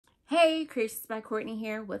Hey, Creations by Courtney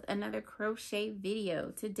here with another crochet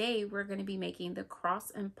video. Today we're going to be making the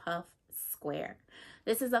Cross and Puff Square.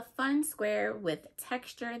 This is a fun square with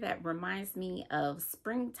texture that reminds me of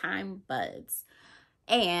springtime buds.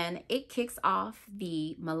 And it kicks off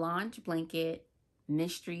the Melange Blanket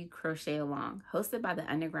Mystery Crochet Along, hosted by the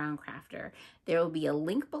Underground Crafter. There will be a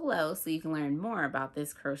link below so you can learn more about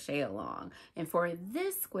this crochet along. And for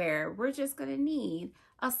this square, we're just going to need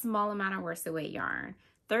a small amount of worsted weight yarn.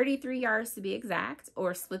 33 yards to be exact,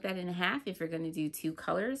 or split that in half if you're going to do 2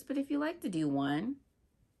 colors. But if you like to do one,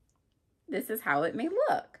 this is how it may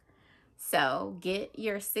look. So get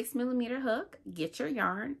your 6mm hook, get your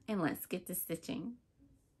yarn, and let's get to stitching.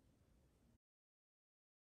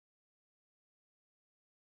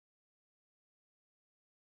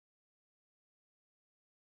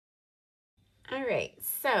 All right,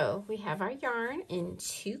 so we have our yarn in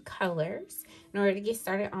 2 colors in order to get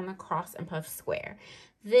started on the Cross and Puff Square.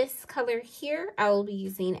 This color here I will be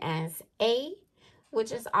using as A,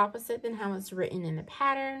 which is opposite than how it's written in the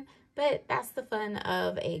pattern, but that's the fun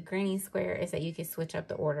of a granny square, is that you can switch up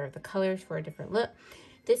the order of the colors for a different look.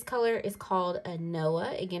 This color is called a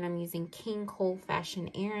Noah. Again, I'm using King Cole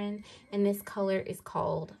Fashion Aran, and this color is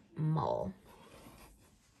called Mull.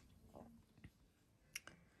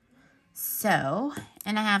 So,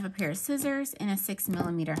 and I have a pair of scissors and a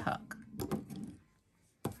 6mm hook.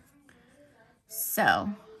 So,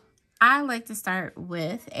 I like to start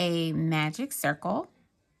with a magic circle.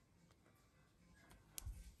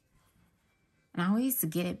 And I always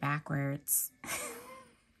get it backwards.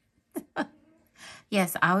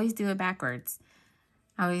 Yes, I always do it backwards.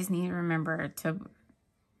 I always need to remember to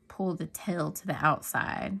pull the tail to the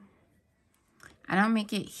outside. I don't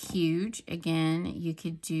make it huge. Again, you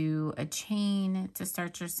could do a chain to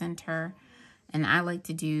start your center. And I like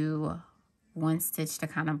to do 1 stitch to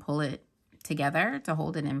kind of pull it together to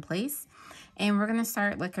hold it in place. And we're going to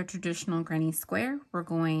start like a traditional granny square. We're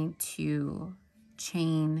going to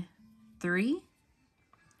chain 3.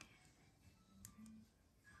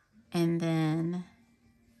 And then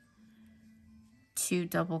 2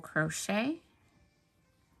 double crochet.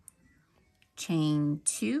 Chain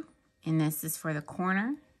 2. And this is for the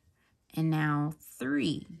corner, and now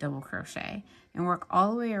 3 double crochet, and work all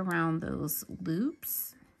the way around those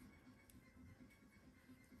loops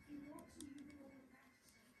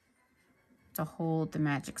to hold the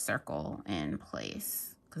magic circle in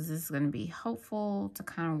place, because this is going to be helpful to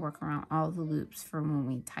kind of work around all the loops for when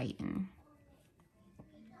we tighten.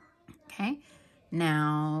 Okay,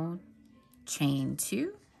 now chain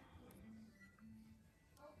 2.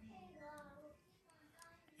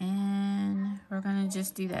 And we're going to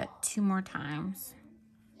just do that 2 more times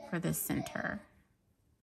for the center.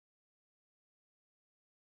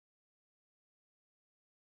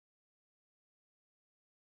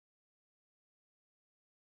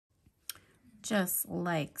 Just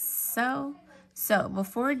like so. So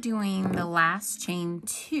before doing the last chain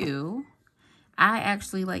 2, I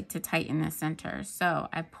actually like to tighten the center. So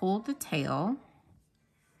I pulled the tail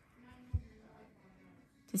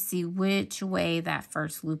to see which way that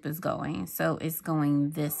first loop is going. So it's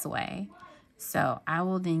going this way. So I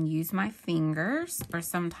will then use my fingers, or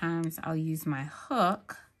sometimes I'll use my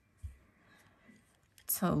hook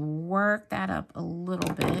to work that up a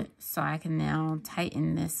little bit so I can now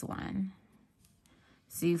tighten this one.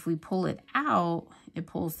 See, if we pull it out, it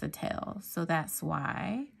pulls the tail. So that's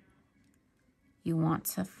why you want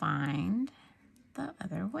to find the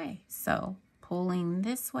other way. So pulling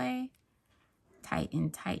this way, tighten,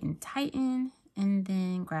 tighten, tighten, and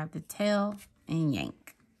then grab the tail and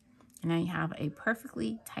yank. And now you have a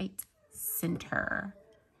perfectly tight center.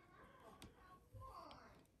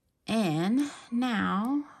 And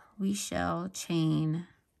now we shall chain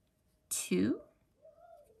 2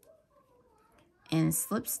 and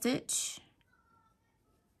slip stitch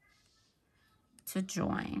to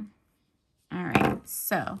join. All right,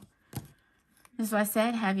 so this is what I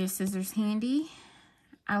said, have your scissors handy.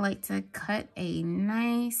 I like to cut a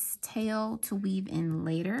nice tail to weave in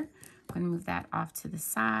later. I'm going to move that off to the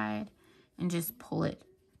side and just pull it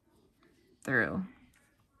through.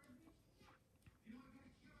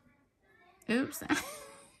 Oops.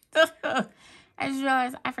 I just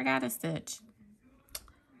realized I forgot a stitch.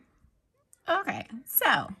 Okay, so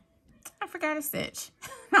I forgot a stitch.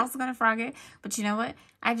 I was going to frog it, but you know what?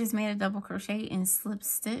 I just made a double crochet and slip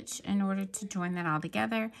stitch in order to join that all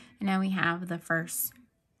together. And now we have the first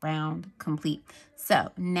round complete.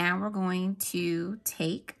 So now we're going to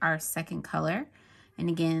take our second color and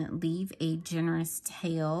again leave a generous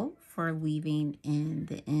tail for weaving in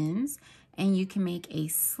the ends, and you can make a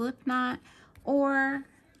slip knot, or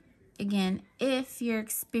again, if you're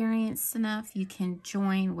experienced enough, you can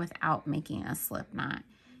join without making a slip knot.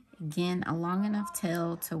 Again, a long enough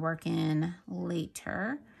tail to work in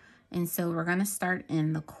later. And so we're going to start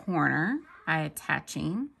in the corner by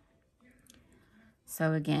attaching.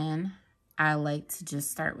 So again, I like to just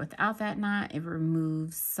start without that knot. It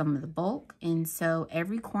removes some of the bulk. And so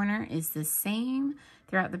every corner is the same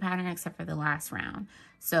throughout the pattern except for the last round.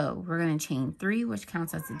 So we're going to chain 3, which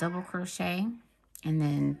counts as a double crochet, and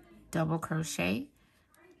then double crochet,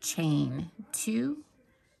 chain 2,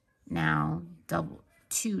 now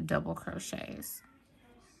 2 double crochets.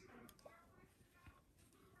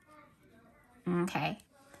 Okay.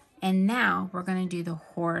 And now we're going to do the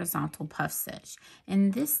horizontal puff stitch.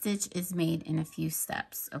 And this stitch is made in a few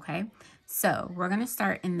steps, okay? So we're going to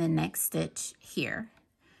start in the next stitch here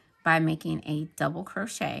by making a double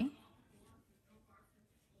crochet.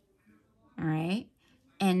 All right.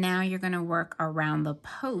 And now you're going to work around the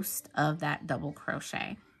post of that double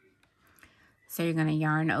crochet. So you're going to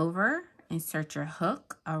yarn over, insert your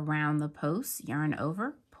hook around the post, yarn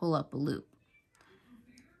over, pull up a loop.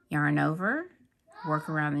 Yarn over, work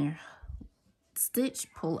around your stitch,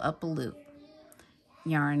 pull up a loop.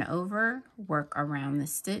 Yarn over, work around the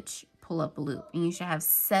stitch, pull up a loop. And you should have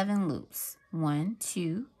 7 loops. 1,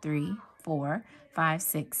 2, 3, 4, 5,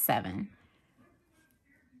 6, 7.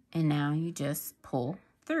 And now you just pull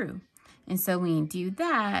through. And so when you do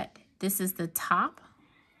that, this is the top.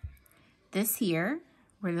 This here,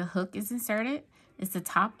 where the hook is inserted, is the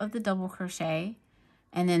top of the double crochet.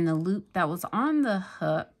 And then the loop that was on the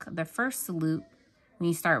hook, the first loop, when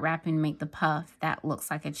you start wrapping to make the puff, that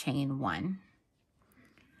looks like a chain 1.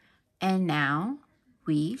 And now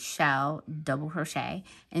we shall double crochet.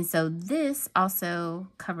 And so this also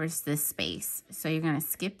covers this space. So you're going to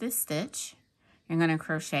skip this stitch. You're going to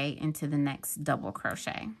crochet into the next double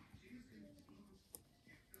crochet.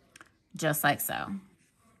 Just like so.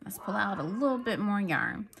 Let's pull out a little bit more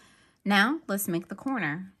yarn. Now let's make the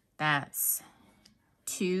corner. That's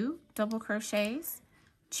 2 double crochets,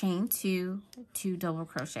 chain 2, 2 double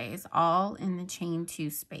crochets, all in the chain 2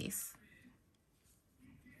 space.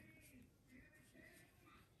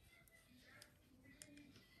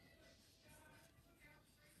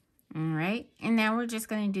 All right, and now we're just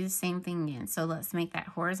going to do the same thing again. So let's make that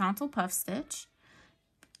horizontal puff stitch.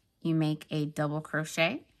 You make a double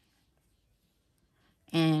crochet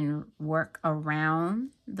and work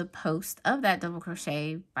around the post of that double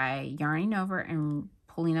crochet by yarning over and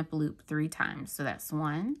pulling up a loop 3 times. So that's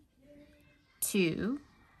 1, 2,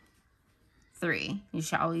 3. You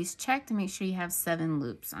should always check to make sure you have 7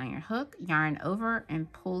 loops on your hook. Yarn over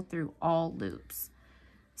and pull through all loops.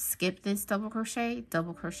 Skip this double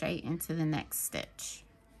crochet into the next stitch.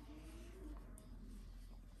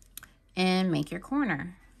 And make your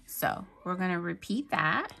corner. So we're going to repeat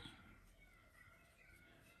that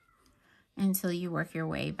until you work your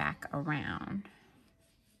way back around.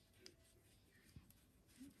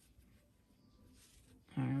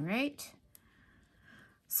 All right.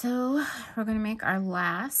 So we're going to make our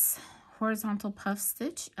last horizontal puff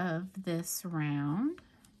stitch of this round.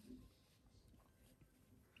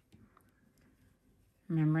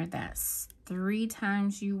 Remember, that's 3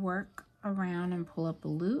 times you work around and pull up a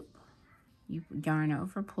loop. You yarn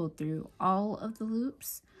over, pull through all of the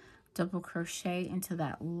loops, double crochet into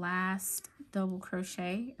that last double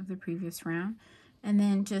crochet of the previous round, and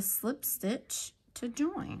then just slip stitch to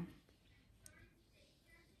join.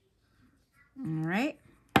 All right.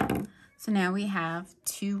 So now we have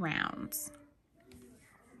 2 rounds.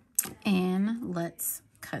 And let's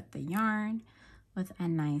cut the yarn with a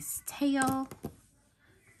nice tail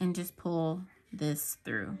and just pull this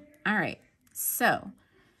through. All right, so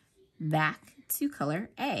back to color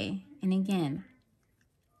A. And again,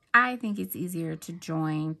 I think it's easier to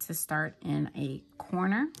join to start in a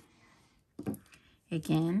corner.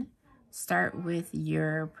 Again, start with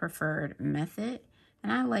your preferred method.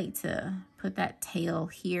 And I like to put that tail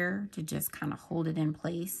here to just kind of hold it in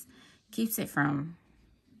place. Keeps it from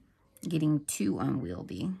getting too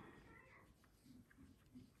unwieldy.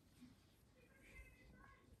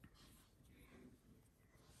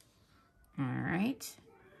 All right,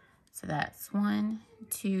 so that's 1,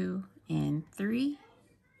 2, and 3.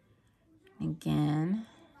 Again,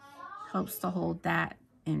 helps to hold that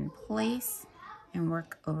in place and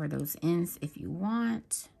work over those ends if you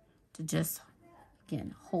want to just,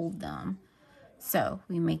 again, hold them. So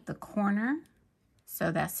we make the corner.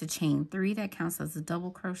 So that's the chain 3 that counts as a double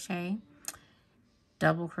crochet,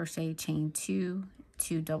 chain 2,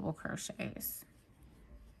 2 double crochets.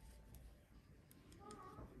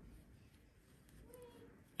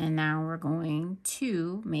 And now we're going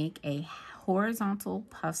to make a horizontal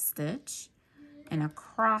puff stitch and a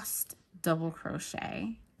crossed double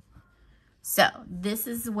crochet. So this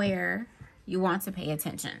is where you want to pay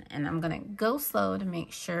attention, and I'm going to go slow to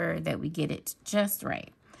make sure that we get it just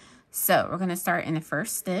right. So we're going to start in the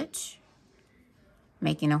first stitch,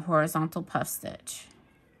 making a horizontal puff stitch.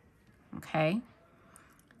 Okay,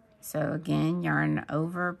 so again, yarn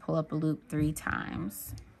over, pull up a loop 3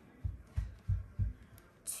 times.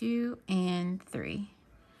 2 and 3.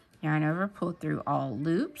 Yarn over, pull through all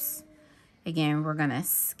loops. Again, we're going to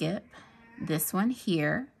skip this one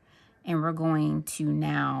here, and we're going to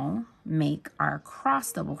now make our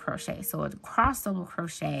cross double crochet. So a cross double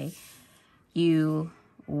crochet, you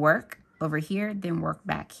work over here, then work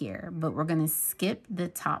back here, but we're going to skip the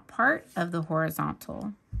top part of the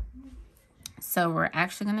horizontal. So we're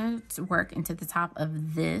actually going to work into the top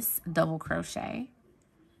of this double crochet.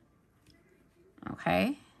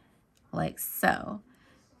 Okay, like so.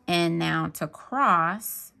 And now to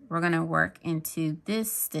cross, we're going to work into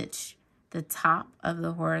this stitch, the top of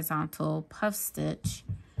the horizontal puff stitch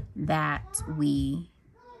that we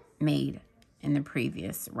made in the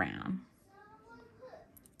previous round.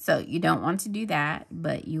 So you don't want to do that,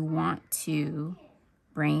 but you want to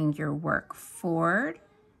bring your work forward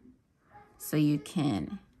so you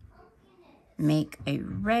can make a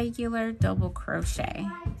regular double crochet.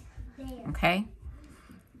 Okay,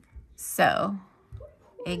 so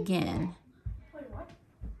again,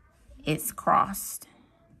 it's crossed,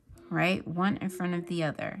 right? One in front of the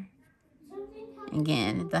other.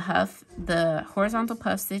 Again, the horizontal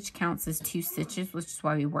puff stitch counts as 2 stitches, which is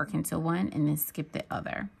why we work into one and then skip the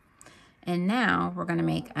other. And now we're going to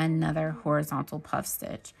make another horizontal puff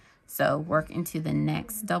stitch. So work into the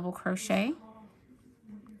next double crochet,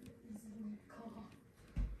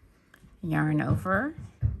 yarn over,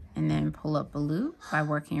 and then pull up a loop by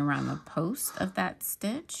working around the post of that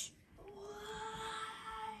stitch.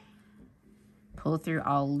 Pull through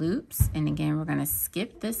all loops, and again, we're going to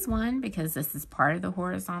skip this one because this is part of the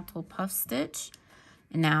horizontal puff stitch.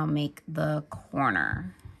 And now make the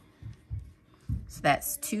corner. So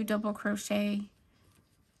that's 2 double crochet,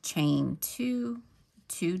 chain 2,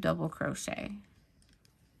 2 double crochet.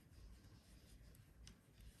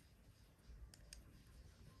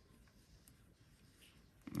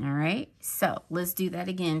 All right, so let's do that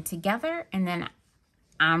again together, and then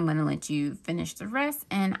I'm going to let you finish the rest,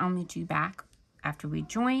 and I'll meet you back after we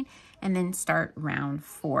join and then start round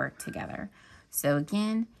 4 together. So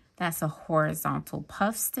again, that's a horizontal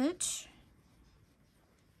puff stitch.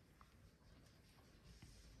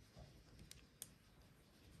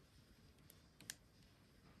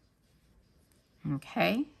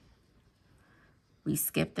 Okay, we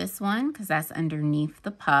skip this one because that's underneath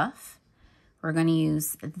the puff. We're going to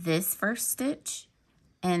use this first stitch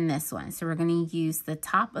and this one. So we're going to use the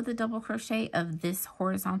top of the double crochet of this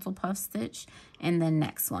horizontal puff stitch and the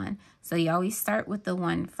next one. So you always start with the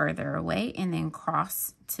one further away and then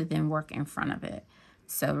cross to then work in front of it.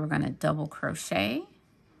 So we're going to double crochet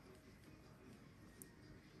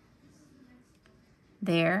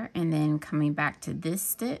there, and then coming back to this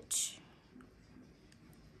stitch.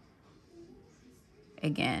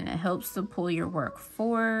 Again, it helps to pull your work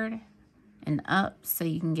forward and up so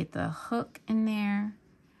you can get the hook in there,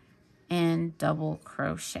 and double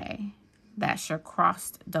crochet. That's your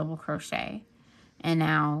crossed double crochet. And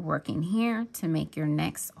now working here to make your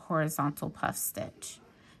next horizontal puff stitch.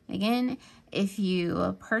 Again, if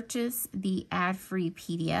you purchase the ad-free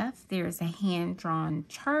PDF, there's a hand-drawn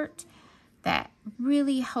chart that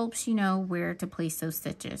really helps you know where to place those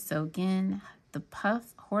stitches. So again, the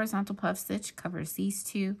horizontal puff stitch covers these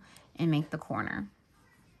 2 and make the corner.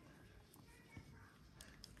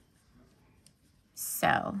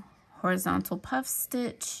 So horizontal puff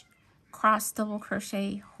stitch, cross double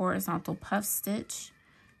crochet, horizontal puff stitch.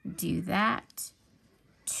 Do that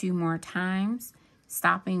 2 more times,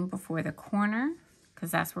 stopping before the corner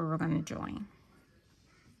because that's where we're going to join.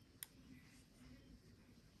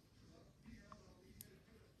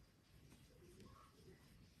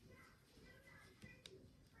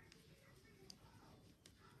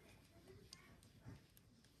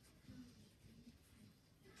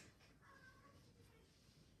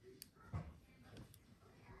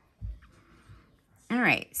 All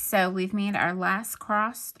right, so we've made our last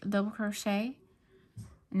crossed double crochet.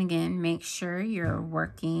 And again, make sure you're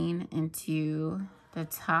working into the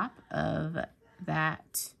top of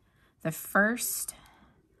that, the first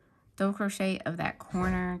double crochet of that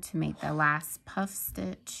corner to make the last puff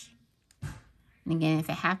stitch. And again, if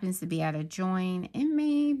it happens to be out of join, it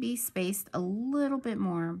may be spaced a little bit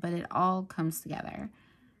more, but it all comes together.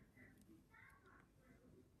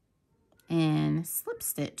 and slip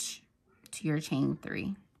stitch to your chain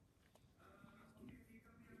 3.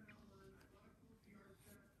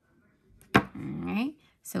 All right,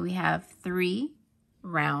 so we have 3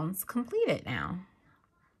 rounds completed now.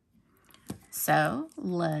 So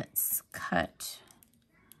let's cut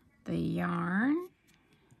the yarn,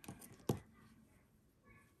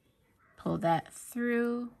 pull that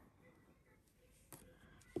through,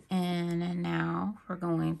 and now we're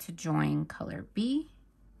going to join color B.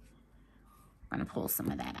 I'm going to pull some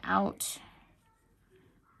of that out.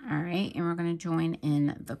 All right, and we're going to join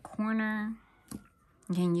in the corner.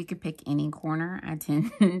 Again, you could pick any corner. I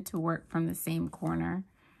tend to work from the same corner.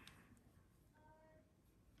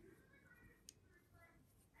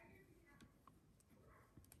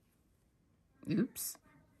 Oops.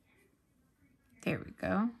 There we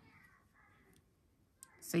go.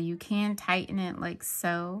 So you can tighten it like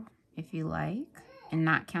so if you like, and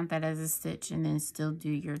not count that as a stitch, and then still do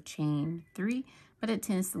your chain 3, but it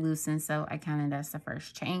tends to loosen, so I counted as the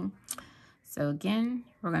first chain. So again,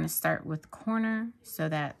 we're going to start with corner, so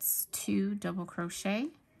that's 2 double crochet,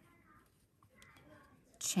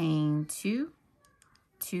 chain 2,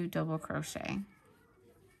 2 double crochet.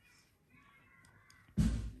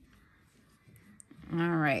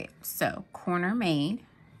 All right, so corner made.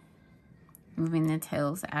 Moving the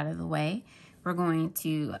tails out of the way, we're going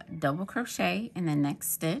to double crochet in the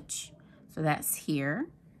next stitch, so that's here.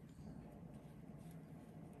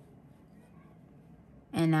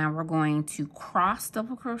 And now we're going to cross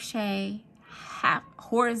double crochet, half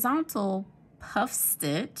horizontal puff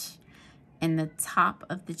stitch in the top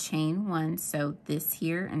of the chain 1, so this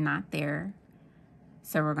here and not there.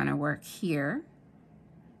 So we're going to work here,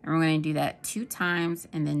 and we're going to do that 2 times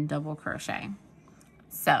and then double crochet.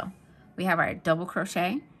 So we have our double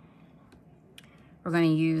crochet. We're going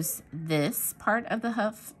to use this part of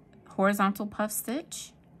the horizontal puff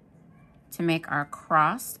stitch to make our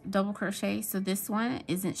crossed double crochet. So this one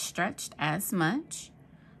isn't stretched as much.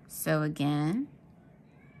 So again,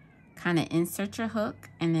 kind of insert your hook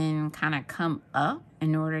and then kind of come up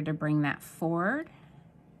in order to bring that forward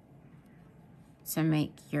to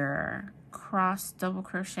make your crossed double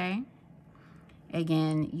crochet.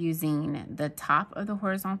 Again, using the top of the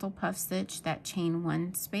horizontal puff stitch, that chain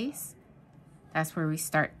 1 space, that's where we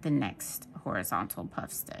start the next horizontal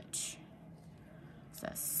puff stitch. So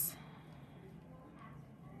this.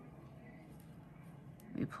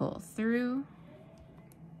 We pull through.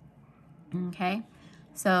 Okay,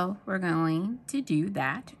 so we're going to do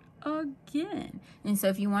that again. And so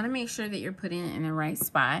if you want to make sure that you're putting it in the right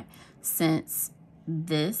spot, since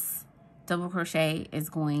this double crochet is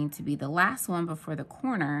going to be the last one before the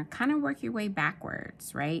corner, kind of work your way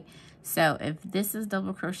backwards, right? So if this is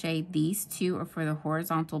double crochet, these 2 are for the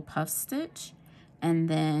horizontal puff stitch, and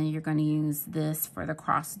then you're going to use this for the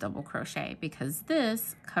cross double crochet, because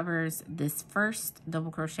this covers this first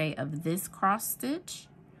double crochet of this cross stitch.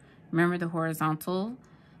 Remember the horizontal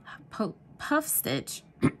puff stitch,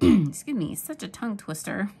 excuse me, it's such a tongue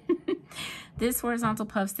twister. This horizontal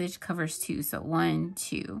puff stitch covers 2, so 1,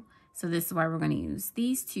 2. So this is why we're going to use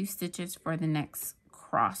these 2 stitches for the next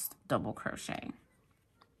crossed double crochet.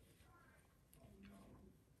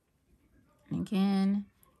 And again,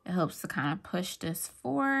 it helps to kind of push this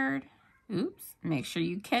forward. Oops, make sure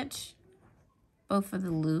you catch both of the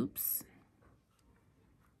loops.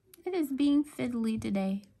 It is being fiddly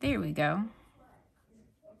today. There we go.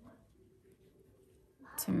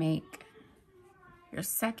 To make your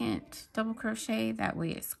second double crochet, that way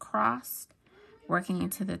it's crossed. Working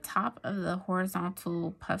into the top of the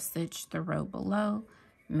horizontal puff stitch, the row below,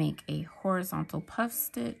 make a horizontal puff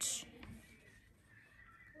stitch.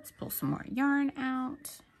 Let's pull some more yarn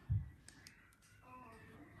out.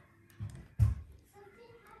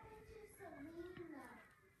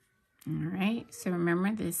 All right, so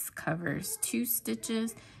remember this covers 2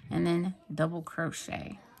 stitches and then double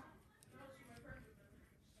crochet.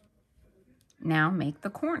 Now make the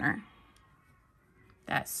corner.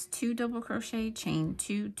 That's 2 double crochet, chain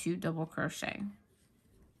 2, 2 double crochet.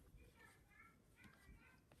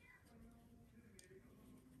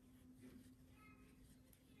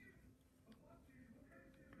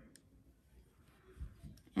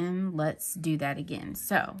 And let's do that again.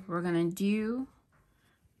 So we're going to do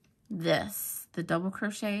this, the double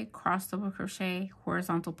crochet, cross double crochet,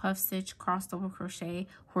 horizontal puff stitch, cross double crochet,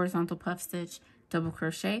 horizontal puff stitch, double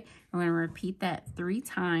crochet. We're going to repeat that 3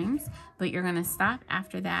 times, but you're going to stop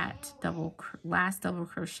after that last double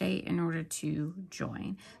crochet in order to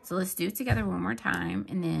join. So let's do it together one more time,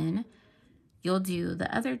 and then you'll do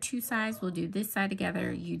the other 2 sides. We'll do this side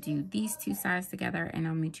together, you do these 2 sides together, and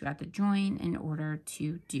I'll meet you at the join in order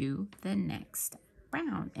to do the next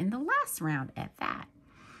round, and the last round at that.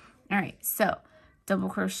 All right, so double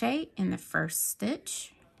crochet in the first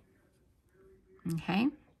stitch. Okay.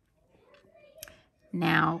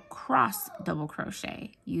 Now cross double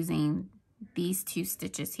crochet using these 2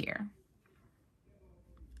 stitches here.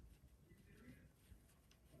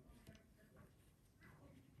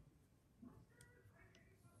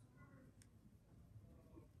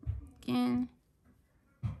 Again,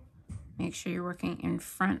 make sure you're working in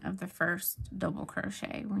front of the first double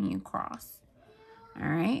crochet when you cross. All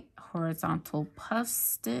right, horizontal puff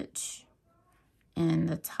stitch in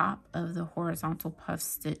the top of the horizontal puff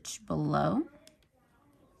stitch below,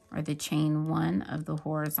 or the chain 1 of the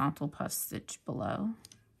horizontal puff stitch below.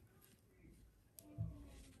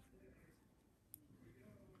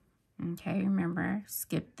 Okay, remember,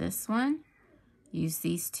 skip this one. Use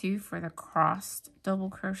these 2 for the crossed double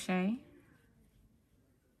crochet.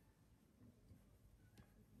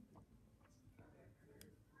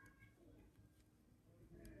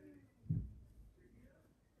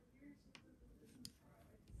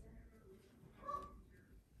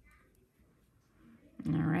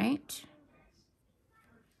 All right.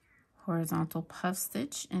 Horizontal puff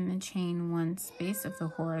stitch in the chain 1 space of the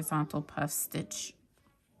horizontal puff stitch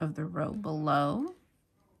of the row below.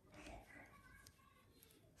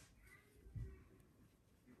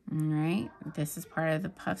 All right, this is part of the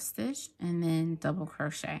puff stitch, and then double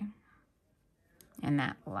crochet in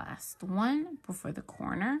that last one before the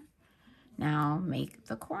corner. Now make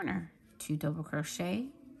the corner. 2 double crochet,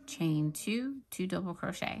 chain 2, 2 double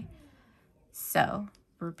crochet. So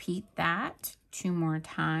repeat that 2 more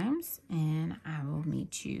times, and I will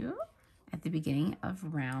meet you at the beginning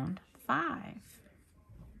of round 5.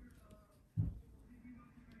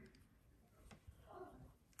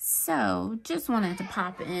 So just wanted to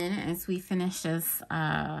pop in as we finish this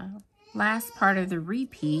last part of the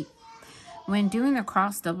repeat. When doing the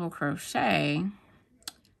cross double crochet,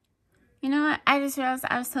 you know what, I just realized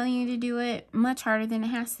I was telling you to do it much harder than it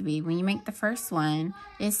has to be. When you make the first one,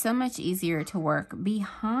 it's so much easier to work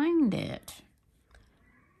behind it.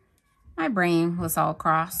 My brain was all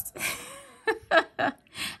crossed. I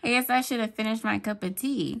guess I should have finished my cup of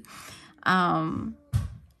tea. Why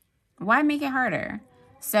make it harder?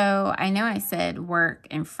 So I know I said work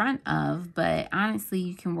in front of, but honestly,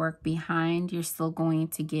 you can work behind. You're still going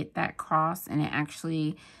to get that cross, and it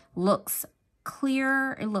actually looks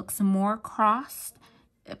clearer. It looks more crossed,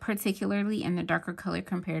 particularly in the darker color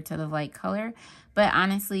compared to the light color. But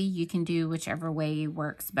honestly, you can do whichever way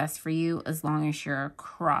works best for you as long as you're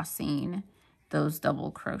crossing those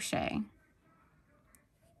double crochet.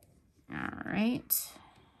 All right.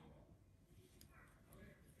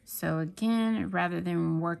 So again, rather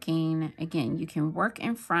than working, again, you can work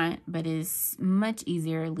in front, but it's much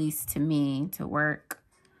easier, at least to me, to work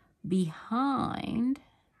behind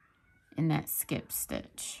in that skip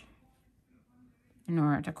stitch in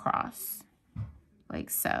order to cross,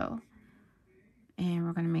 like so. And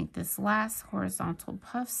we're going to make this last horizontal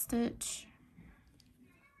puff stitch.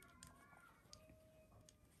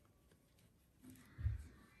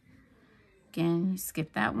 Again, you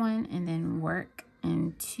skip that one and then work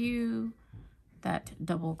into that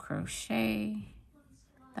double crochet,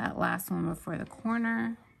 that last one before the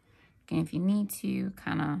corner. Again, if you need to,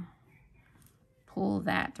 kind of pull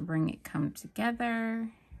that to bring it come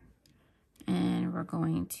together. And we're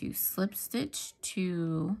going to slip stitch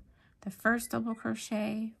to the first double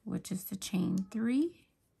crochet, which is the chain 3.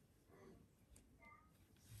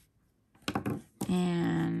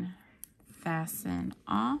 And fasten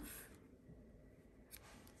off.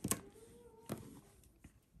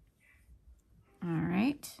 All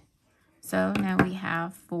right, so now we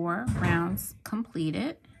have 4 rounds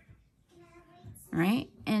completed. All right,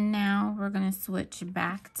 and now we're going to switch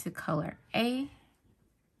back to color A.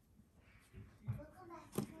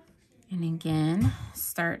 And again,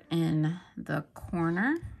 start in the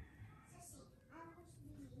corner.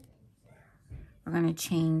 We're going to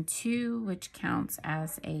chain 2, which counts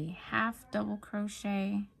as a half double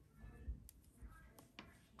crochet.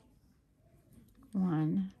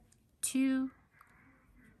 1, 2.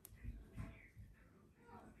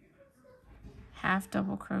 Half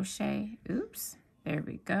double crochet, oops, there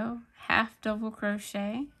we go, half double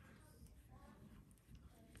crochet,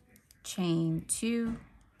 chain 2,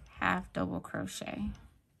 half double crochet.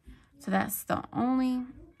 So that's the only,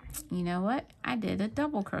 you know what, I did a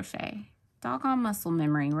double crochet. Doggone muscle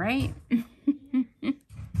memory, right?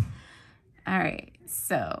 All right,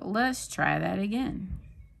 so let's try that again.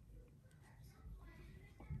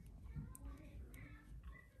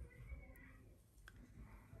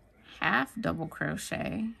 Half double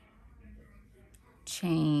crochet,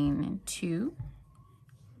 chain 2,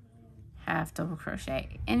 half double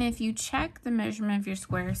crochet. And if you check the measurement of your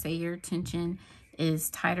square, say your tension is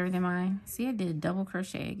tighter than mine. See, I did double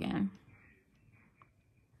crochet again.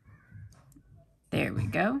 There we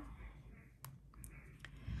go.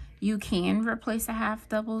 You can replace a half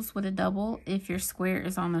doubles with a double if your square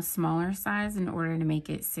is on the smaller size in order to make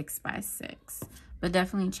it 6 by 6. But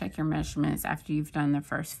definitely check your measurements after you've done the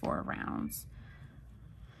first 4 rounds.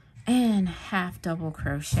 And half double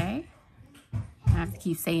crochet. I have to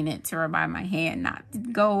keep saying it to remind my hand not to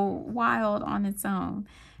go wild on its own.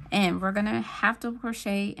 And we're going to half double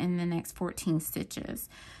crochet in the next 14 stitches.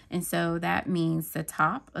 And so that means the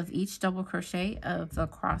top of each double crochet of the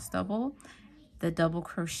cross double, the double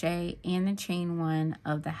crochet, and the chain 1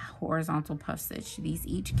 of the horizontal puff stitch. These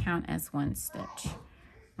each count as 1 stitch.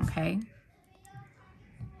 Okay.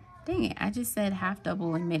 Dang it, I just said half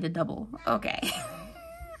double and made a double. Okay.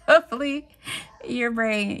 Hopefully your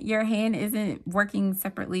hand isn't working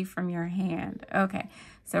separately from your hand. Okay,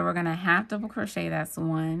 so we're gonna half double crochet. That's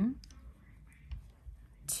 1,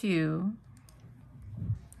 2,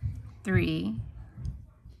 3,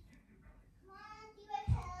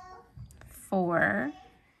 4,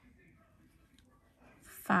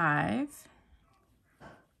 5,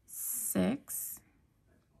 6,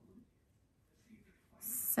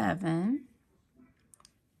 7,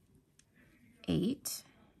 8,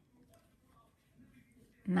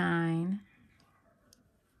 9,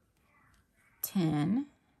 10,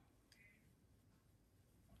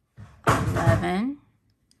 11,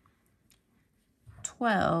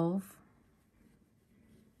 12,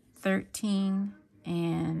 13,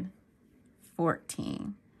 and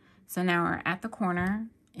 14. So now we're at the corner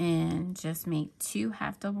and just make 2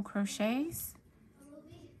 half double crochets,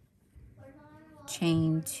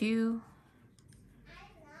 chain 2,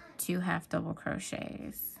 2 half double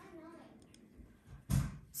crochets.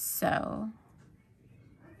 So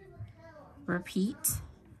repeat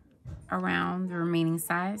around the remaining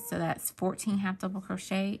sides. So that's 14 half double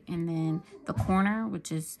crochet, and then the corner,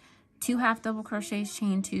 which is 2 half double crochets,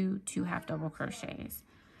 chain 2, 2 half double crochets.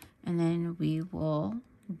 And then we will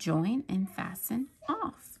join and fasten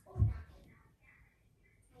off.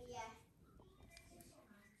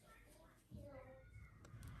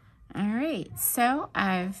 All right, so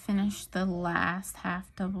I've finished the last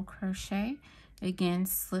half double crochet. Again,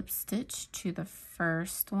 slip stitch to the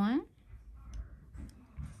first one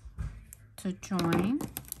to join,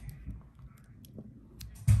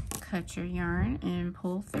 cut your yarn and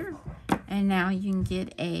pull through. And now you can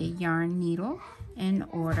get a yarn needle in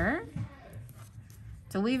order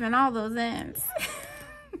to weave in all those ends.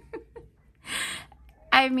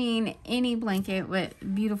 I mean, any blanket with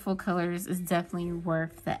beautiful colors is definitely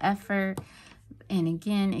worth the effort. And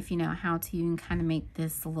again, if you know how to, you can kind of make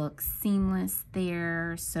this look seamless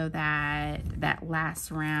there so that that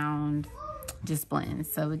last round just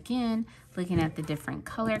blends. So again, looking at the different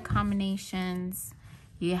color combinations,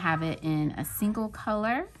 you have it in a single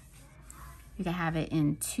color. You can have it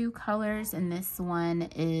in 2 colors, and this one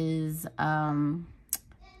is,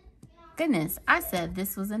 goodness, I said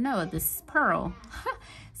this was a Noah. This is Pearl.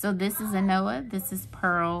 So this is a Noah, this is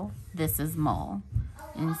Pearl, this is Mull.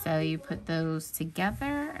 And so you put those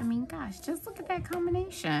together. I mean, gosh, just look at that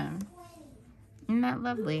combination. Isn't that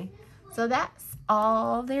lovely? So that's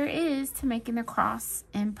all there is to making the cross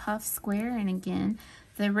and puff square. And again,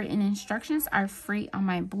 the written instructions are free on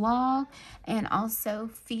my blog and also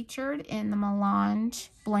featured in the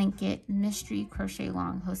Melange Blanket Mystery Crochet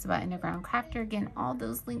Long hosted by Underground Crafter. Again, all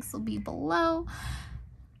those links will be below.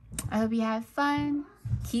 I hope you have fun.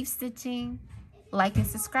 Keep stitching. Like and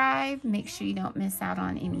subscribe. Make sure you don't miss out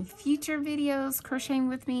on any future videos, crocheting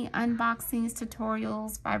with me, unboxings,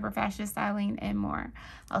 tutorials, fiber fashion styling, and more.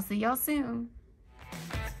 I'll see y'all soon.